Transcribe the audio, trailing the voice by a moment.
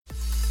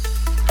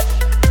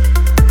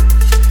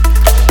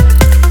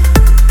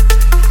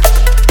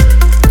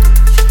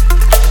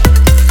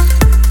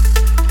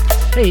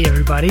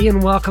everybody,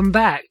 and welcome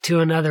back to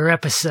another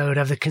episode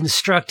of the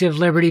Constructive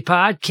Liberty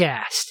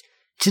Podcast.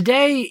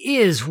 Today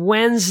is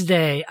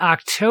Wednesday,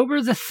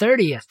 October the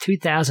 30th,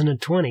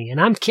 2020, and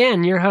I'm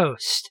Ken, your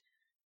host.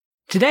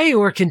 Today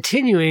we're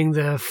continuing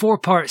the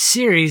four-part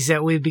series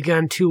that we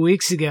begun 2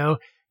 weeks ago.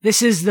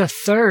 This is the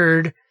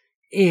third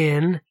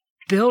in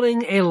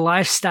building a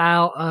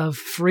lifestyle of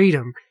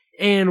freedom,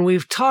 and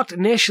we've talked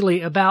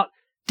initially about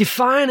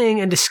defining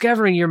and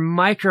discovering your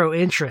micro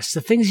interests, the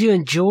things you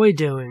enjoy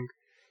doing.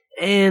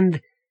 And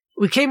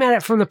we came at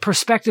it from the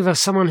perspective of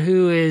someone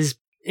who is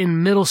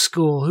in middle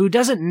school, who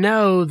doesn't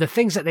know the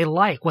things that they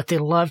like, what they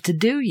love to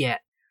do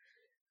yet.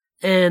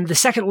 And the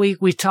second week,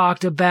 we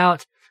talked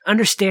about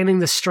understanding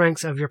the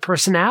strengths of your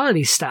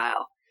personality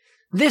style.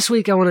 This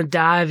week, I want to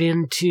dive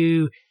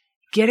into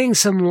getting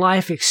some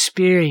life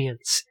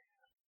experience,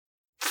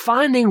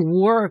 finding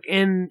work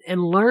and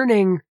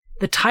learning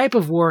the type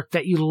of work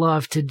that you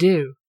love to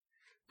do.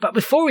 But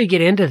before we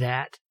get into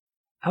that,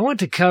 I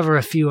want to cover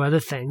a few other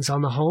things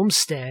on the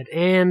homestead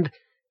and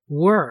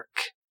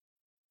work.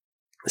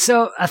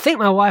 So I think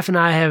my wife and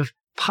I have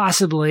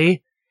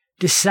possibly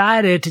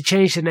decided to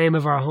change the name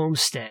of our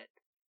homestead.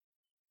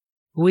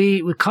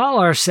 We call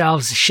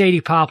ourselves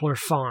Shady Poplar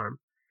Farm.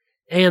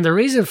 And the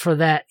reason for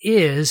that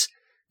is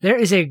there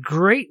is a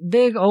great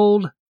big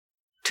old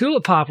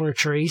tulip poplar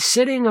tree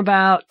sitting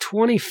about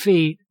 20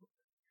 feet,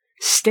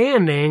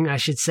 standing, I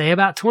should say,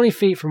 about 20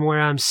 feet from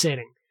where I'm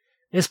sitting.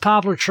 This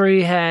poplar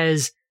tree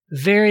has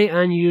very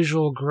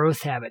unusual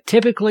growth habit.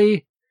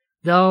 Typically,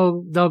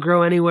 they'll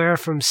grow anywhere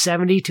from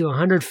 70 to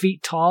 100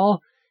 feet tall,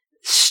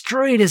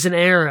 straight as an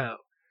arrow,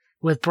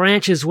 with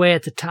branches way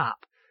at the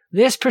top.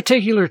 This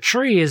particular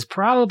tree is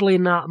probably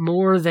not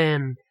more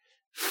than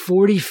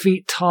 40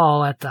 feet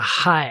tall at the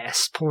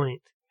highest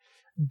point,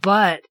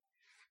 but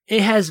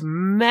it has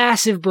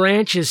massive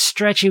branches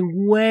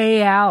stretching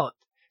way out,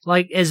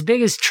 like as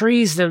big as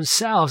trees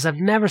themselves. I've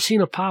never seen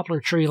a poplar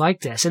tree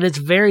like this, and it's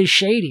very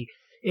shady.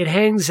 It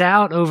hangs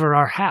out over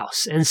our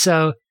house, and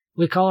so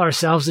we call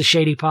ourselves the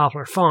Shady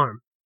Poplar Farm.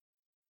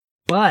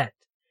 But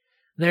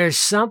there's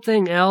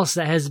something else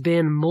that has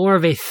been more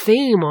of a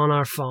theme on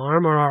our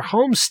farm or our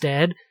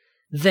homestead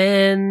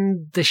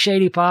than the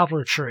Shady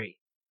Poplar tree,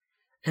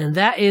 and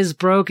that is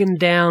broken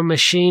down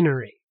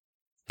machinery.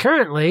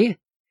 Currently,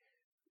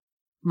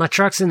 my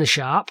truck's in the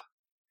shop,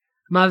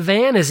 my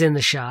van is in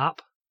the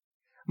shop,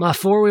 my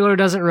four-wheeler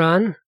doesn't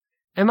run,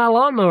 and my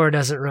lawnmower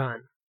doesn't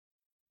run.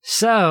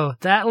 So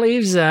that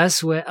leaves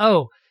us with,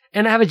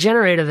 and I have a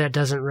generator that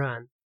doesn't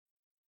run.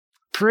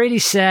 Pretty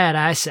sad,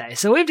 I say.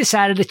 So we've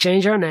decided to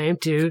change our name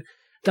to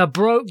the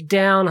Broke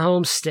Down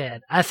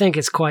Homestead. I think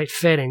it's quite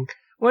fitting.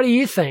 What do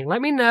you think?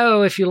 Let me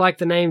know if you like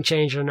the name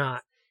change or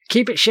not.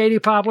 Keep it Shady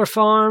Poplar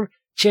Farm,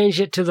 change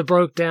it to the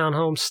Broke Down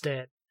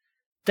Homestead.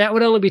 That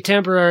would only be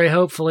temporary,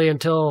 hopefully,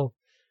 until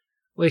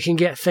we can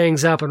get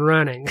things up and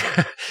running.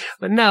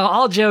 But no,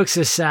 all jokes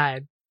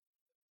aside,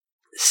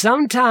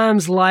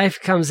 sometimes life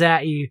comes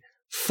at you,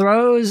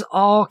 throws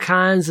all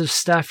kinds of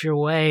stuff your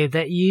way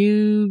that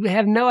you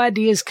have no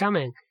idea is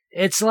coming.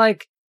 It's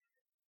like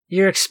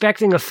you're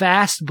expecting a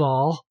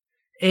fastball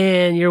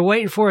and you're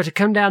waiting for it to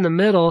come down the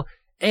middle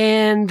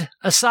and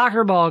a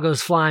soccer ball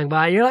goes flying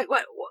by. And you're like,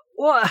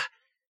 what?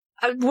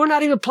 We're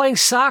not even playing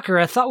soccer.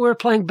 I thought we were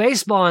playing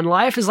baseball, and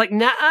life is like,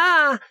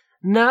 nah,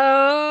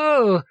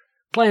 no,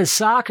 playing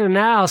soccer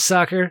now,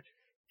 sucker.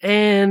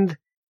 And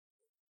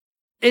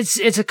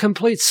it's a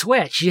complete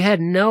switch. You had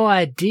no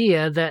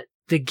idea that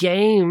the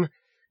game,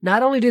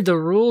 not only did the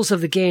rules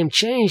of the game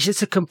change,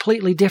 it's a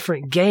completely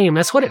different game.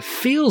 That's what it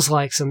feels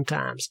like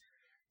sometimes.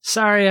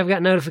 Sorry, I've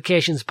got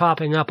notifications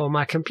popping up on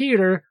my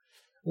computer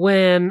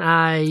when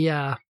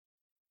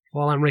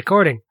while I'm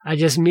recording. I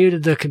just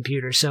muted the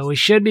computer, so we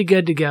should be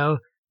good to go.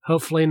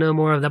 Hopefully no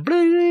more of the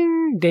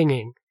bling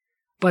dinging.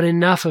 But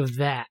enough of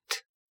that.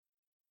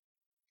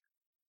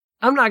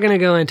 I'm not going to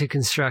go into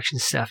construction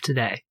stuff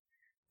today.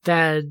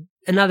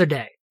 Another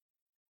day.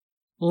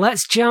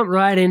 Let's jump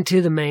right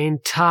into the main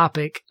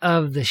topic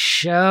of the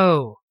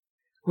show.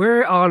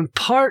 We're on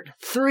part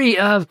 3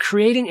 of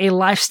creating a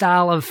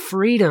lifestyle of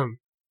freedom.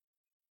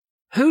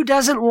 Who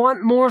doesn't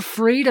want more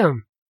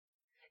freedom?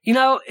 You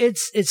know,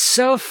 it's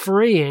so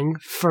freeing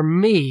for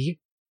me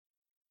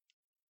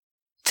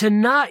to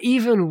not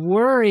even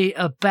worry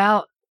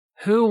about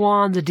who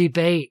won the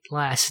debate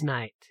last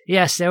night.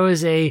 Yes, there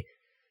was I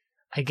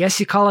guess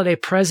you call it a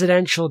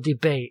presidential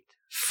debate.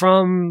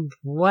 From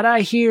what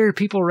I hear,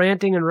 people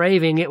ranting and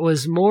raving, it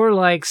was more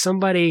like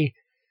somebody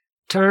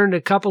turned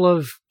a couple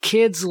of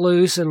kids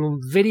loose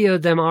and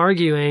videoed them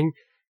arguing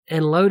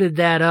and loaded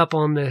that up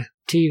on the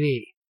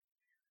TV.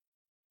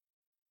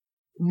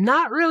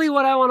 Not really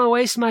what I want to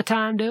waste my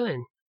time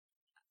doing.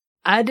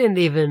 I'd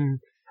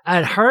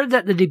heard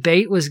that the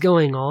debate was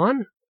going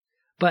on,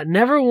 but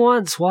never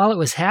once while it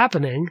was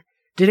happening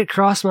did it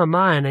cross my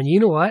mind. And you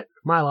know what?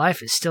 My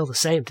life is still the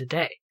same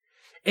today.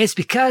 It's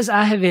because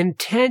I have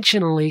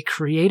intentionally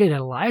created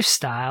a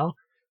lifestyle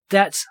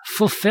that's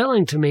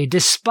fulfilling to me,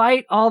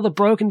 despite all the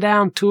broken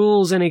down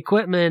tools and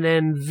equipment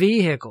and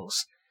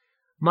vehicles.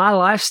 my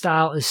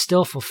lifestyle is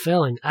still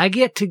fulfilling. I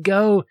get to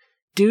go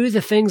do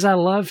the things I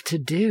love to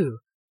do.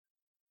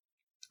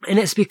 And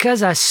it's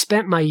because I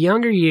spent my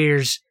younger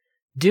years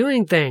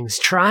doing things,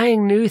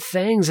 trying new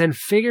things, and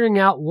figuring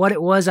out what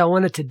it was I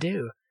wanted to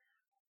do.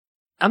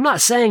 I'm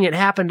not saying it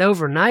happened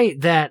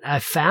overnight that I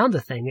found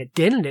the thing. It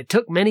didn't. It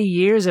took many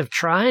years of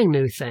trying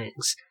new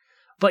things.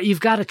 But you've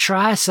got to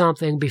try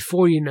something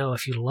before you know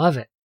if you love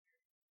it.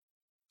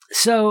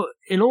 So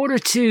in order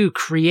to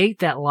create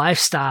that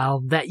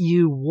lifestyle that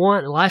you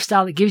want, a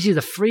lifestyle that gives you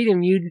the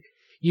freedom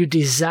you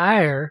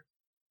desire,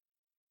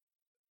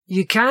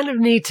 you kind of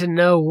need to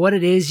know what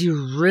it is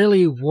you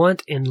really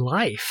want in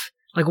life.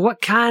 Like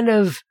what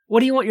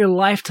do you want your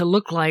life to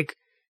look like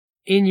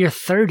in your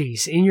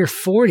 30s, in your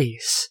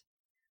 40s?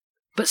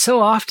 But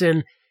so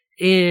often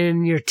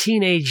in your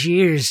teenage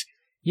years,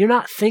 you're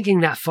not thinking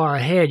that far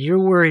ahead. You're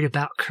worried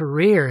about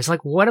careers.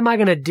 Like, what am I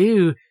going to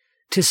do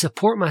to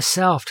support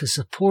myself, to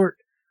support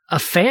a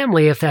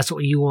family if that's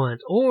what you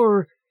want?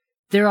 Or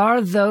there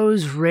are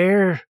those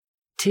rare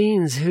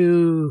teens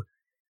who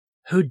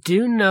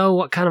do know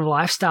what kind of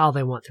lifestyle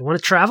they want. They want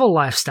a travel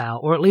lifestyle,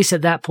 or at least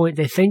at that point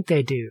they think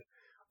they do.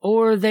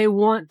 Or they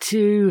want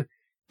to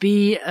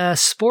be a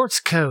sports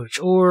coach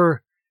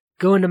or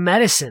go into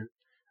medicine.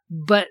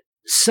 But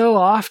so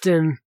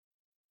often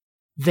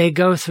they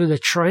go through the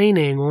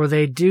training or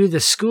they do the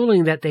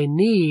schooling that they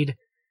need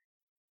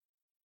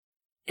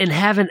and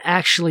haven't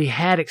actually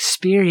had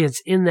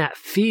experience in that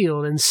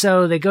field. And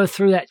so they go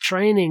through that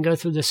training, go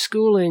through the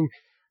schooling,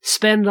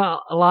 spend a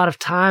lot of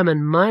time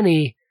and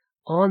money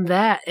on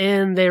that,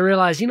 and they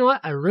realize, you know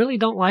what, I really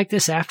don't like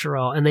this after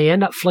all, and they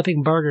end up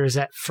flipping burgers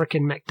at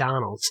frickin'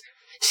 McDonald's.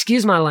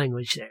 Excuse my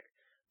language there.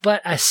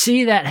 But I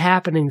see that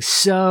happening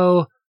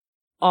so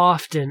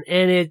often,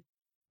 and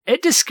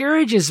it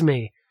discourages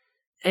me.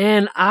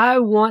 And I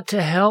want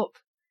to help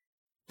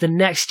the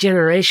next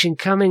generation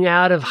coming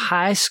out of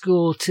high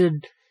school to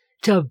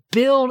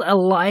build a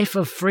life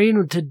of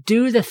freedom, to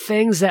do the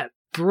things that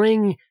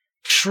bring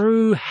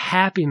true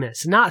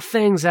happiness, not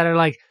things that are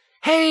like,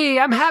 hey,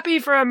 I'm happy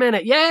for a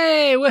minute,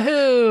 yay,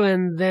 woohoo,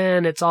 and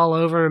then it's all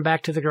over and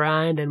back to the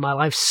grind, and my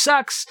life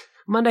sucks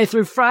Monday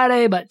through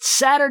Friday, but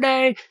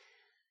Saturday,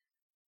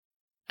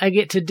 I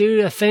get to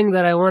do the thing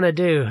that I want to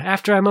do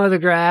after I mow the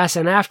grass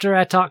and after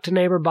I talk to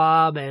neighbor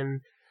Bob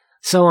and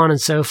so on and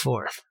so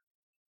forth.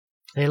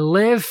 They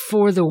live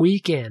for the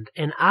weekend,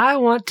 and I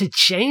want to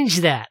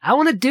change that. I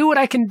want to do what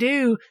I can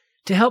do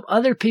to help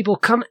other people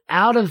come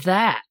out of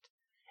that.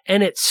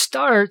 And it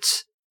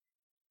starts,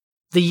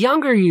 the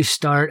younger you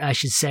start, I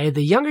should say,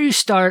 the younger you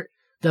start,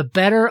 the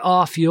better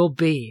off you'll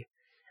be,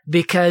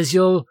 because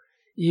you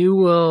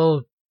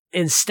will,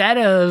 instead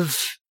of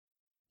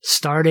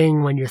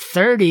starting when you're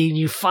 30,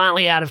 you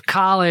finally out of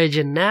college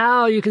and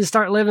now you can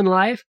start living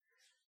life,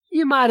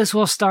 you might as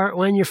well start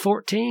when you're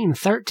 14,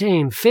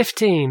 13,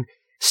 15.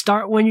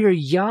 Start when you're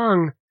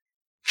young,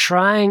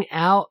 trying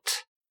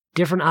out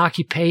different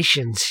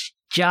occupations,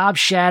 job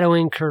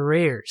shadowing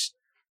careers.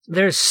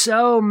 There's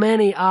so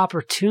many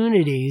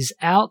opportunities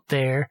out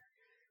there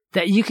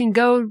that you can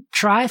go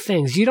try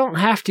things. You don't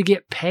have to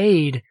get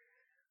paid.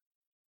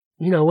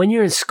 You know, when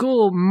you're in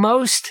school,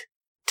 most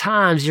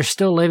times you're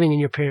still living in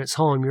your parents'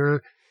 home.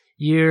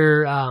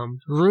 Your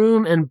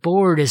room and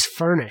board is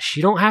furnished.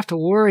 You don't have to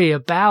worry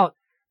about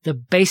the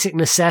basic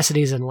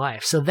necessities in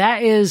life. So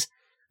that is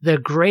the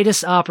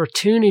greatest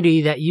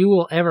opportunity that you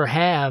will ever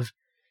have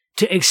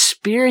to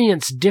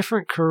experience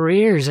different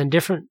careers and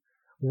different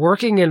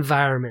working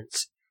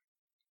environments.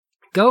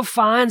 Go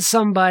find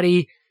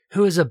somebody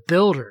who is a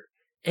builder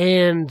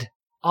and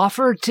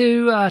offer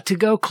to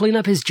go clean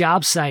up his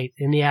job site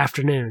in the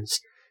afternoons.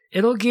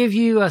 It'll give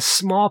you a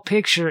small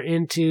picture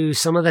into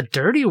some of the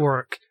dirty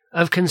work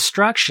of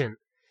construction.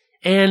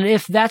 And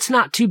if that's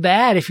not too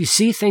bad, if you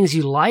see things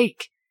you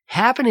like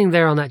happening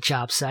there on that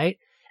job site,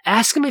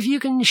 ask them if you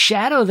can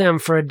shadow them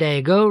for a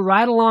day. Go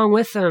right along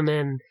with them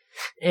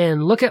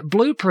and look at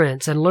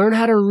blueprints and learn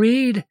how to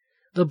read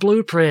the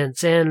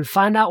blueprints and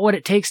find out what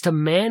it takes to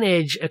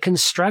manage a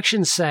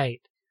construction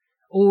site,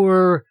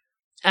 or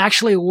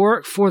actually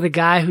work for the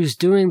guy who's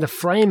doing the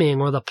framing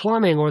or the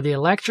plumbing or the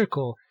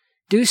electrical.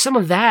 Do some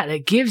of that.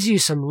 It gives you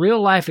some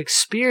real life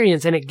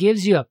experience, and it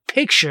gives you a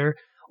picture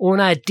or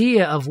an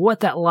idea of what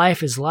that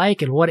life is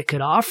like and what it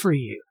could offer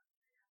you.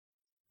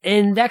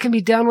 And that can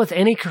be done with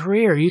any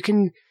career. You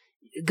can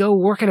go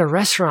work at a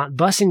restaurant,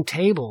 bussing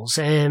tables,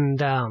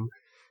 and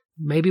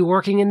maybe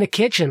working in the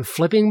kitchen,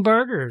 flipping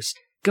burgers.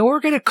 Go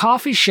work at a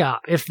coffee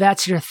shop if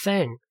that's your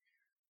thing.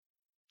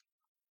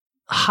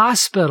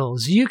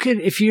 Hospitals. You could,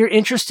 if you're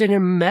interested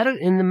in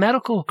the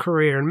medical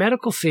career and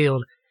medical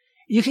field,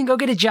 you can go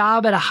get a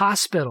job at a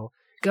hospital.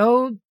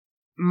 Go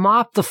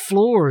mop the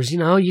floors. You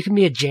know, you can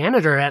be a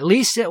janitor. At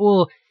least it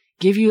will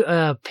give you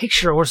a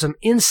picture or some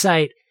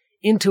insight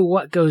into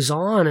what goes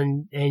on,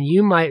 and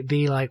you might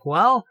be like,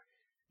 well,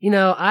 you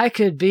know, I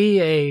could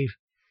be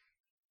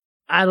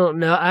I don't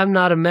know, I'm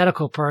not a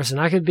medical person.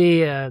 I could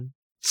be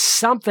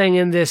something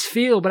in this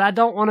field, but I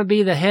don't want to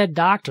be the head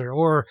doctor.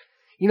 Or,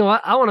 you know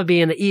what? I want to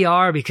be in the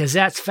ER because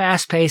that's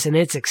fast paced and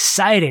it's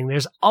exciting.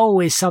 There's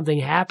always something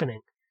happening,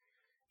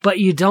 but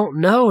you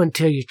don't know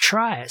until you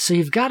try it. So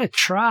you've got to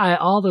try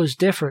all those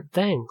different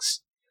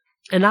things.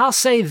 And I'll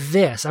say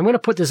this, I'm going to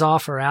put this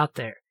offer out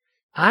there.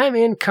 I'm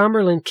in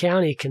Cumberland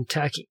County,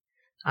 Kentucky.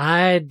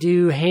 I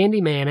do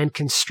handyman and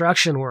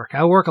construction work.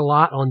 I work a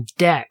lot on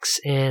decks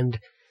and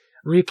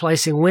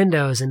replacing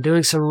windows and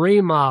doing some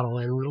remodel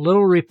and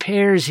little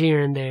repairs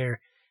here and there.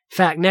 In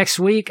fact, next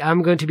week,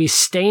 I'm going to be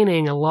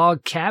staining a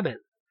log cabin.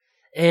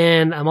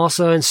 And I'm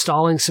also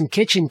installing some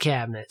kitchen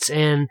cabinets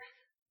and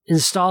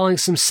installing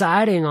some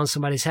siding on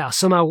somebody's house.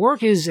 So my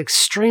work is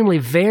extremely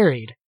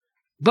varied.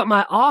 But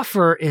my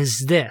offer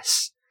is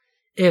this.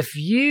 If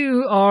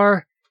you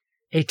are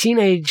a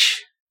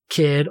teenage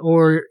kid,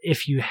 or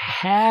if you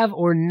have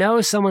or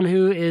know someone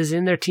who is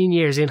in their teen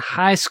years in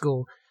high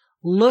school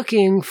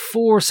looking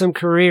for some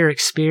career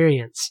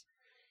experience,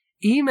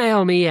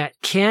 email me at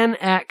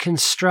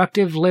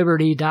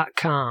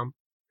ken@constructiveliberty.com.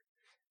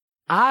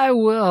 I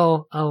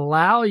will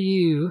allow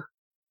you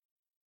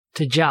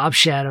to job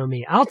shadow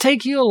me. I'll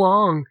take you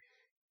along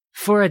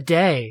for a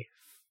day.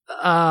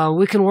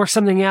 We can work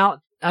something out.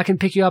 I can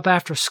pick you up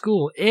after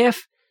school.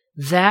 If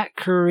that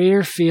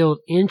career field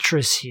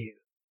interests you,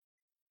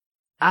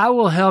 I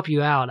will help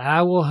you out.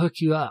 I will hook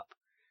you up.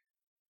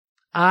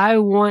 I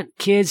want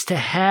kids to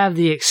have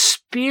the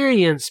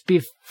experience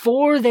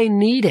before they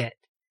need it,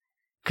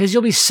 because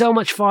you'll be so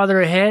much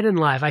farther ahead in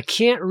life. I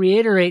can't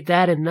reiterate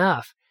that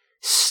enough.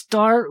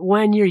 Start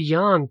when you're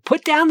young.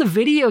 Put down the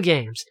video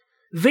games.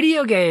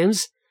 Video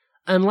games,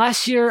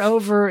 unless you're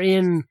over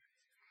in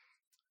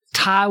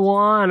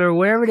Taiwan or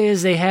wherever it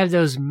is they have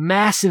those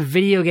massive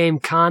video game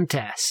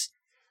contests.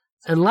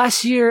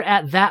 Unless you're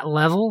at that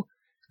level,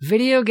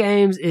 video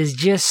games is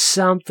just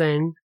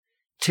something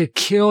to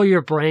kill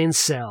your brain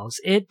cells.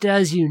 It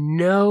does you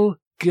no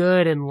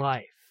good in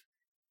life.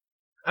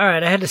 All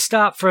right, I had to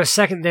stop for a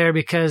second there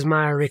because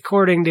my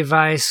recording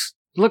device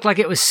looked like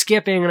it was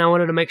skipping and I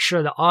wanted to make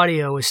sure the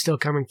audio was still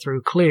coming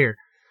through clear.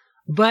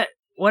 But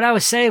what I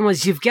was saying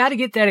was you've got to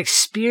get that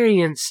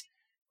experience,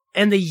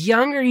 and the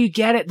younger you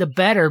get it, the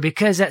better,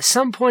 because at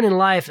some point in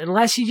life,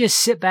 unless you just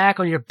sit back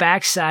on your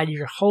backside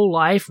your whole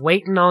life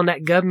waiting on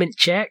that government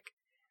check,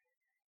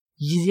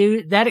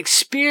 that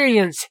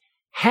experience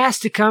has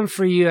to come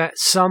for you at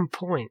some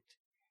point.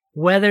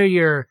 Whether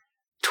you're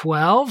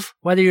 12,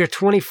 whether you're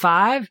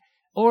 25,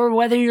 or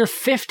whether you're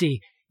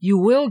 50, you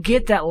will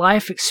get that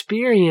life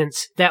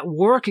experience, that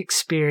work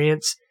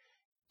experience,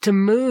 to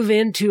move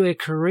into a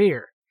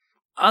career.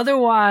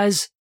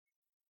 Otherwise,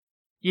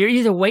 you're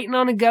either waiting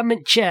on a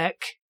government check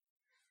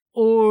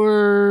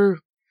or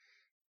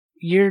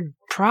you're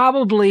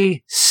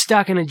probably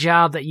stuck in a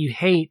job that you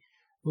hate,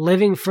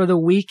 living for the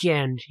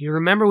weekend. You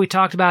remember we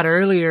talked about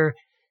earlier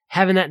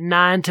having that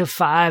 9 to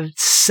 5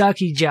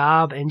 sucky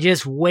job and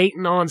just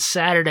waiting on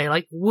Saturday.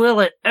 Like, will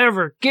it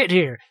ever get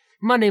here?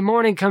 Monday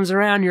morning comes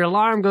around, your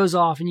alarm goes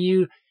off, and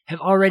you have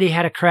already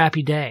had a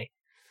crappy day.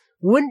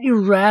 Wouldn't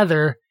you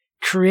rather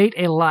create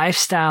a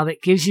lifestyle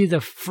that gives you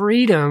the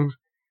freedom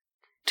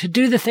to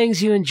do the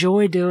things you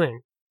enjoy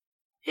doing?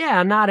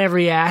 Yeah, not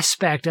every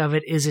aspect of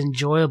it is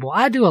enjoyable.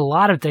 I do a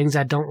lot of things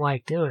I don't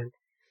like doing,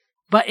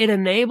 but it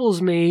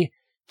enables me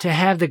to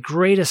have the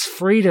greatest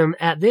freedom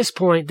at this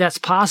point that's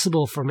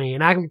possible for me.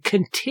 And I'm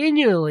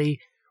continually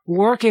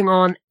working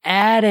on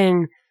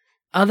adding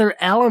other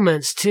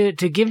elements to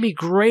give me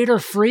greater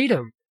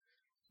freedom,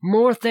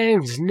 more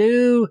things,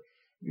 new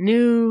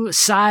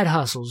side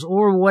hustles,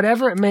 or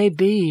whatever it may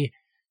be,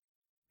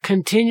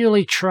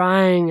 continually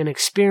trying and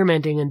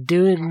experimenting and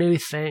doing new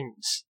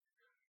things.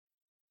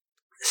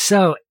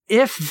 So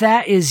if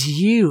that is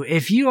you,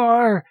 if you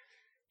are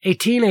a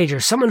teenager,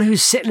 someone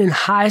who's sitting in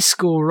high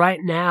school right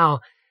now,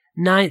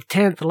 9th,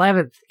 10th,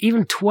 11th,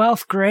 even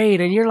 12th grade,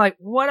 and you're like,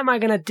 what am I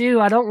going to do?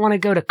 I don't want to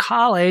go to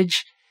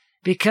college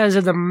because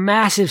of the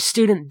massive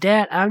student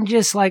debt. I'm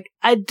just like,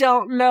 I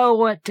don't know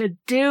what to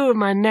do in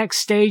my next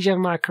stage of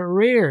my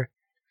career.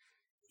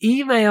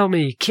 Email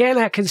me,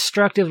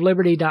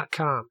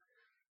 ken@constructiveliberty.com.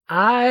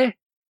 I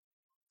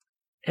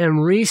am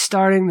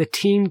restarting the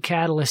Teen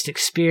Catalyst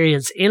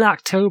experience in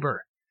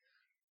October.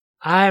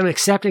 I am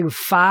accepting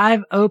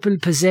 5 open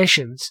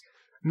positions.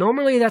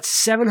 Normally that's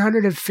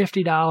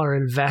 $750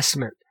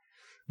 investment.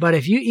 But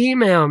if you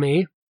email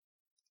me,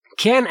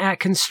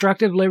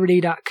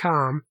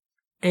 ken@constructiveliberty.com,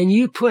 and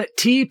you put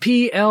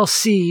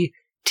TPLC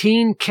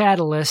Teen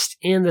Catalyst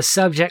in the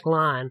subject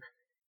line,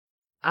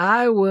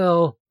 I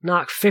will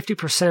knock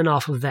 50%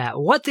 off of that.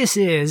 What this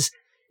is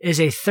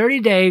a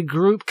 30-day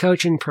group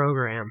coaching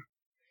program.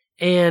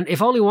 And if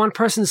only one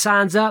person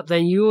signs up,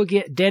 then you will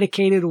get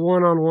dedicated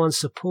one-on-one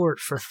support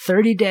for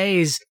 30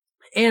 days.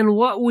 And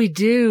what we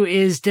do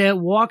is to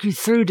walk you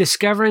through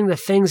discovering the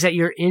things that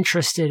you're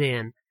interested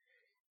in,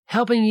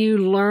 helping you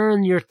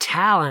learn your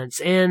talents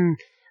and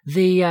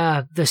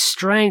the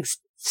strengths,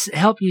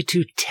 help you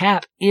to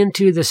tap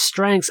into the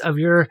strengths of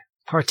your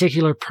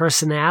particular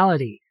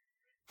personality,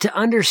 to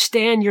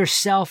understand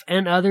yourself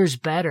and others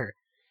better.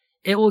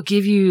 It will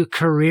give you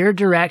career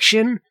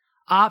direction,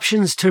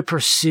 options to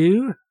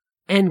pursue,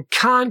 and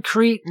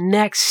concrete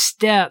next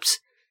steps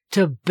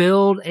to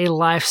build a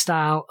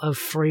lifestyle of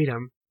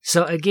freedom.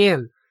 So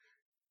again,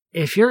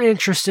 if you're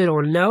interested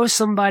or know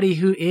somebody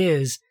who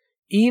is,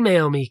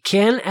 email me,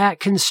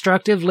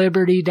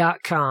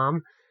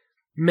 ken@constructiveliberty.com.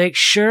 Make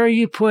sure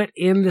you put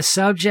in the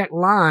subject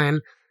line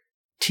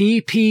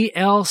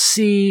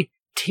TPLC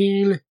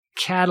Teen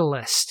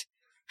Catalyst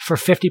for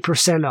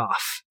 50%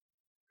 off.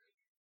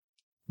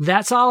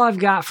 That's all I've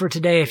got for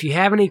today. If you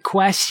have any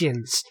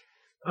questions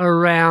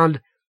around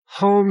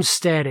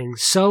homesteading,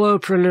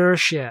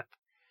 solopreneurship,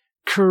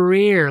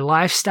 career,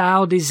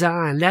 lifestyle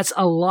design, that's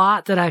a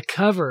lot that I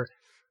cover,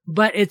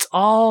 but it's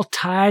all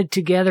tied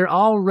together,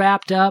 all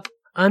wrapped up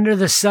under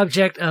the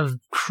subject of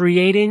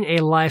creating a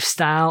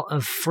lifestyle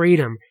of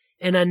freedom.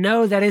 And I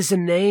know that is the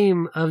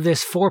name of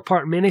this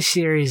 4-part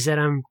miniseries that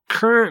I'm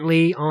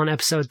currently on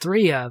episode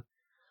 3 of,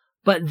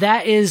 but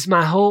that is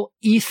my whole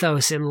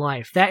ethos in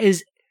life. That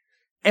is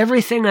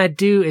everything I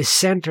do is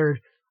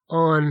centered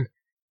on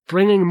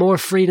bringing more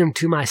freedom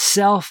to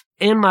myself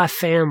and my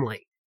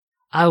family.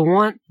 I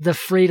want the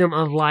freedom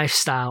of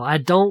lifestyle. I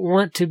don't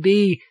want to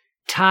be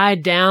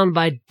tied down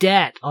by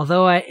debt,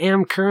 although I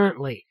am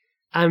currently.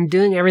 I'm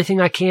doing everything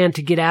I can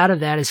to get out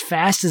of that as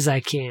fast as I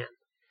can.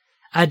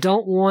 I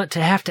don't want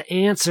to have to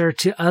answer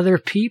to other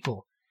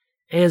people.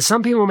 And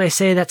some people may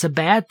say that's a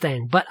bad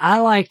thing, but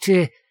I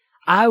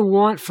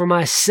want for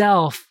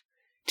myself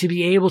to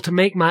be able to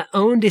make my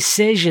own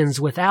decisions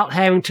without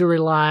having to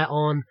rely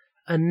on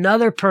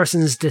another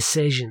person's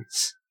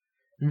decisions.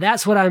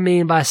 That's what I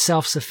mean by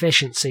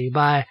self-sufficiency,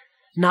 by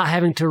not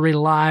having to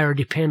rely or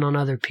depend on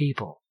other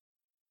people.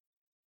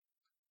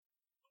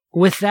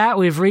 With that,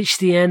 we've reached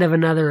the end of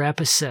another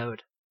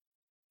episode.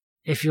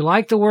 If you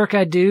like the work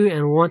I do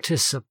and want to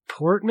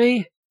support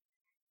me,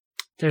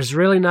 there's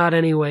really not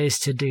any ways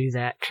to do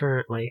that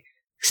currently,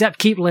 except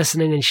keep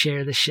listening and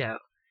share the show.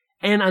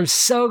 And I'm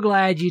so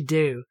glad you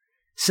do.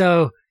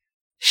 So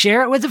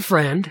share it with a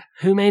friend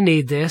who may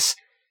need this.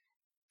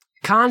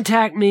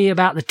 Contact me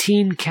about the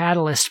Teen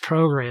Catalyst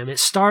program. It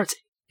starts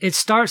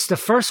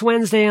the first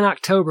Wednesday in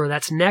October.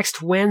 That's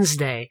next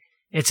Wednesday.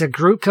 It's a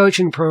group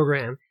coaching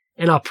program.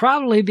 And I'll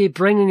probably be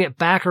bringing it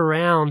back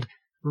around,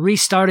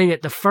 restarting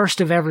it the first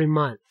of every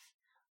month.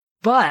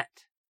 But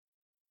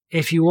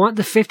if you want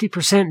the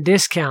 50%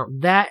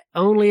 discount, that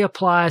only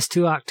applies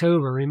to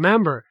October.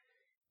 Remember,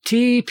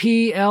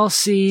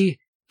 TPLC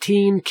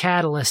Teen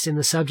Catalyst in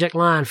the subject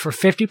line for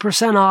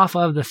 50% off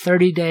of the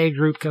 30-day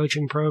group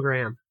coaching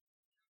program.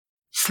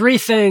 3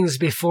 things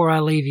before I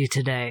leave you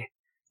today.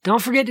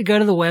 Don't forget to go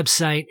to the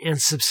website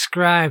and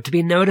subscribe to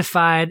be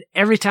notified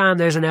every time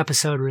there's an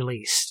episode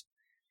released.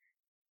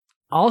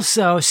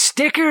 Also,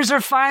 stickers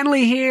are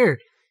finally here.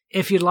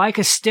 If you'd like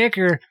a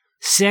sticker,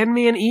 send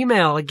me an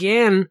email.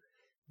 Again,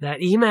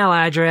 that email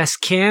address,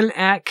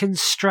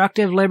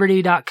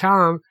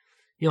 ken@constructiveliberty.com.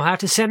 You'll have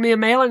to send me a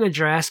mailing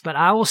address, but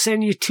I will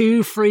send you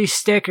 2 free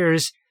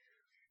stickers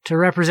to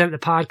represent the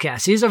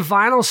podcast. These are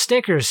vinyl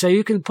stickers, so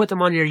you can put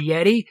them on your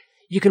Yeti,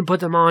 you can put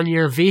them on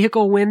your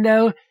vehicle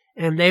window,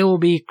 and they will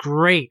be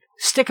great.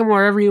 Stick them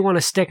wherever you want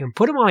to stick them.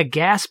 Put them on a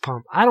gas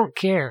pump. I don't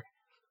care.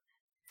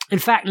 In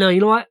fact, no, you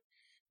know what?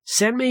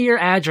 Send me your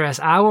address.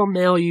 I will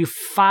mail you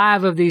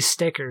 5 of these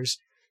stickers,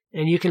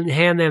 and you can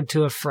hand them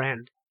to a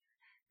friend.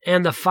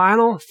 And the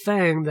final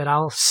thing that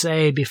I'll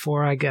say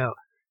before I go,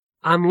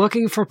 I'm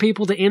looking for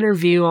people to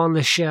interview on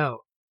the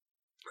show.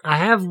 I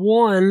have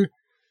one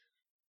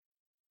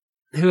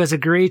who has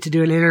agreed to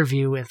do an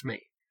interview with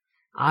me.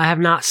 I have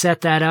not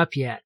set that up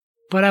yet,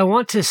 but I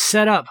want to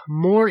set up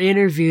more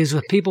interviews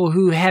with people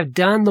who have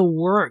done the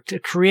work to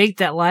create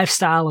that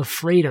lifestyle of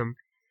freedom,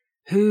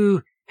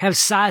 who have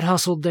side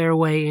hustled their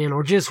way in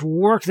or just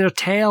worked their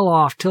tail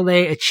off till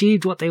they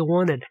achieved what they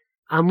wanted.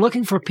 I'm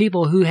looking for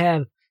people who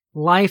have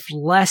life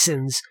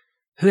lessons,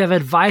 who have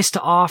advice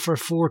to offer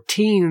for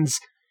teens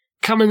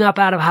coming up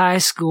out of high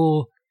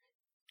school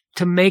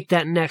to make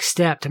that next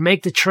step, to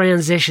make the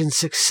transition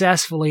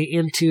successfully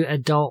into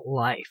adult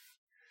life.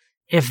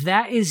 If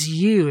that is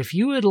you, if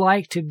you would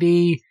like to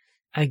be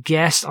a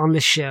guest on the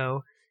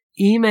show,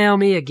 email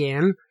me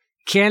again,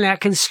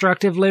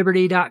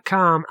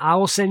 ken@constructiveliberty.com. I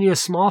will send you a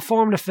small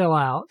form to fill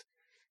out,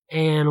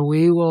 and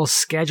we will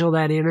schedule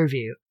that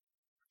interview.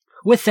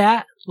 With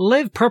that,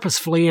 live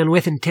purposefully and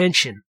with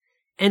intention,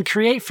 and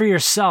create for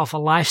yourself a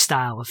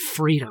lifestyle of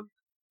freedom.